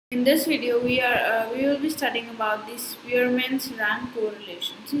In this video, we will be studying about the Spearman's rank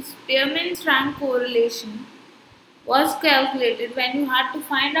correlation. See, Spearman's rank correlation was calculated when you had to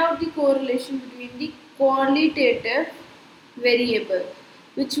find out the correlation between the qualitative variable,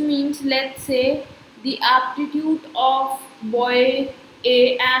 which means, let's say, the aptitude of boy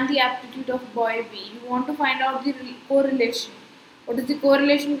A and the aptitude of boy B. You want to find out the correlation. What is the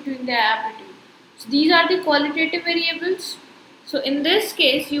correlation between their aptitude? So these are the qualitative variables. So in this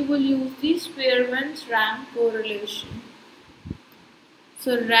case, you will use the Spearman's rank correlation.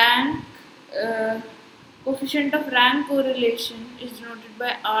 So coefficient of rank correlation is denoted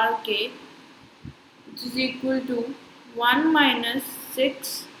by RK, which is equal to 1 minus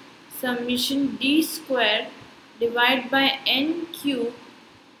 6 summation D square divided by N cube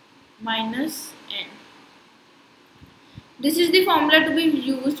minus N. This is the formula to be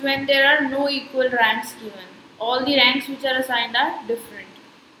used when there are no equal ranks given. All the ranks which are assigned are different.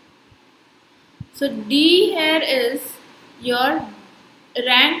 So D here is your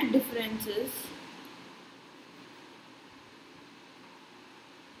rank differences.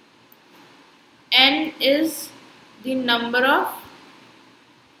 N is the number of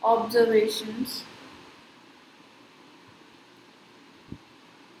observations.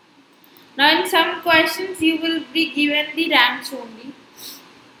 Now in some questions you will be given the ranks only.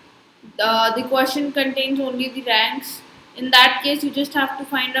 The question contains only the ranks. In that case, you just have to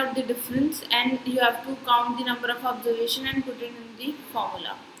find out the difference and you have to count the number of observation and put it in the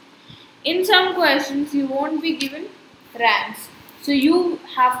formula. In some questions, you won't be given ranks, so you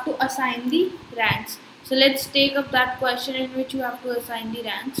have to assign the ranks. So let's take up that question in which you have to assign the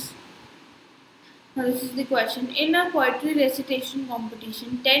ranks. Now this is the question. In a poetry recitation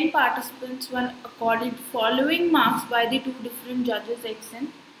competition, 10 participants were accorded following marks by the two different judges X and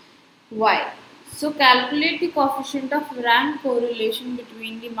Y. So calculate the coefficient of rank correlation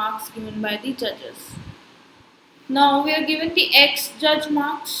between the marks given by the judges. Now we are given the X judge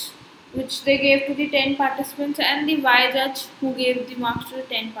marks which they gave to the 10 participants and the Y judge who gave the marks to the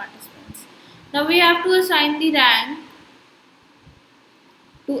 10 participants. Now we have to assign the rank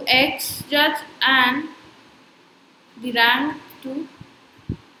to X judge and the rank to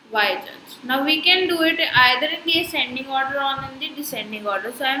Y judge. Now we can do it either in the ascending order or in the descending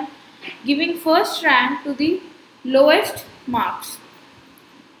order. So I am giving first rank to the lowest marks.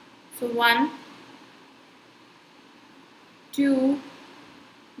 So 1, 2,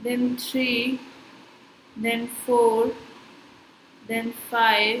 then 3, then 4, then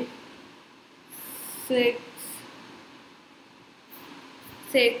 5, 6,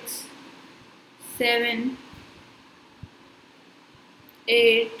 7,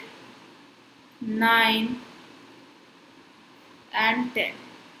 8, 9 and 10.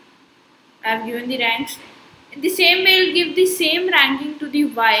 I have given the ranks. In the same way, you will give the same ranking to the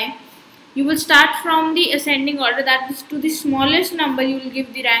Y. You will start from the ascending order, that is to the smallest number you will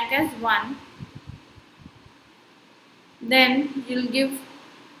give the rank as 1. Then you will give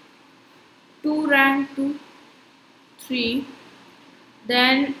 2 rank to 3.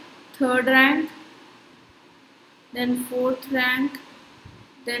 Then 3rd rank. Then 4th rank.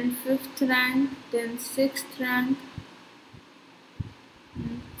 Then 5th rank. Then 6th rank.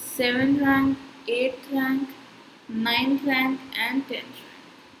 7th rank, 8th rank, 9th rank and 10th rank.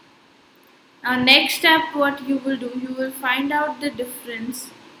 Now next step, what you will do, you will find out the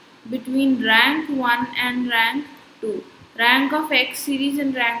difference between rank 1 and rank 2. Rank of X series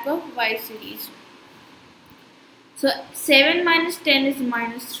and rank of Y series. So 7 minus 10 is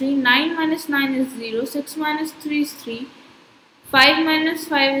minus 3, 9 minus 9 is 0, 6 minus 3 is 3, 5 minus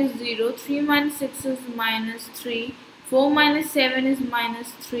 5 is 0, 3 minus 6 is minus 3, 4 minus 7 is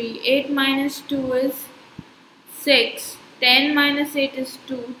minus 3, 8 minus 2 is 6, 10 minus 8 is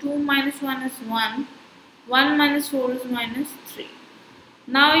 2, 2 minus 1 is 1, 1 minus 4 is minus 3.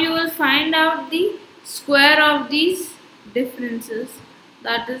 Now you will find out the square of these differences,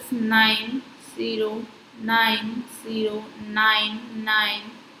 that is 9, 0, 9, 0, 9, 9,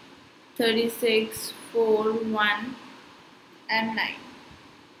 36, 4, 1 and 9.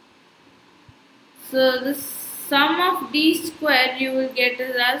 So this sum of D square you will get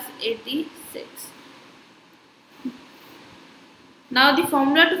it as 86. Now the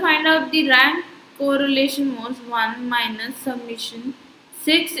formula to find out the rank correlation was 1 minus summation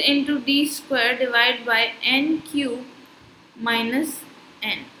 6 into D square divided by N cube minus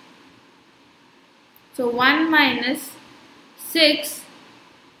N. So 1 minus 6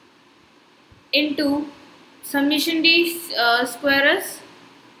 into summation D square is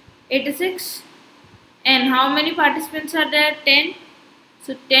 86. And how many participants are there? 10.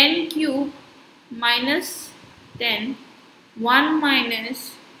 So 10 cube minus 10, 1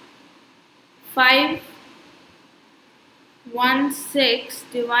 minus 5, 1, 6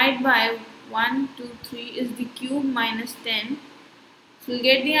 divided by 1, 2, 3 is the cube minus 10. So we'll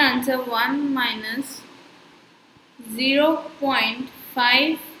get the answer 1 minus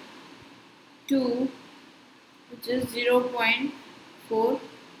 0.52, which is 0.48.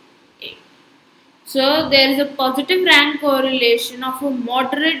 So there is a positive rank correlation of a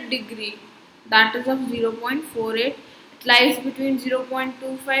moderate degree, that is of 0.48. It lies between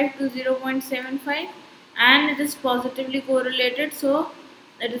 0.25 to 0.75 and it is positively correlated. So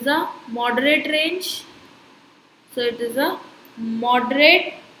it is a moderate range. So it is a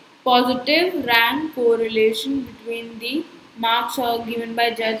moderate positive rank correlation between the marks are given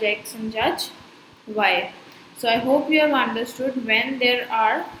by judge X and judge Y. So I hope you have understood when there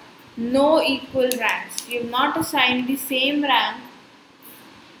are no equal ranks. You have not assigned the same rank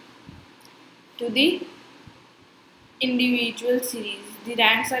to the individual series. The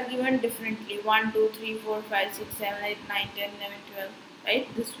ranks are given differently 1, 2, 3, 4, 5, 6, 7, 8, 9, 10, 11, 12,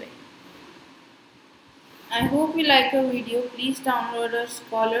 right? This way. I hope you like our video. Please download our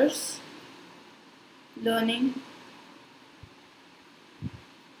Scholars Learning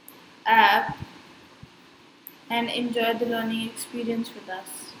app and enjoy the learning experience with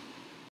us.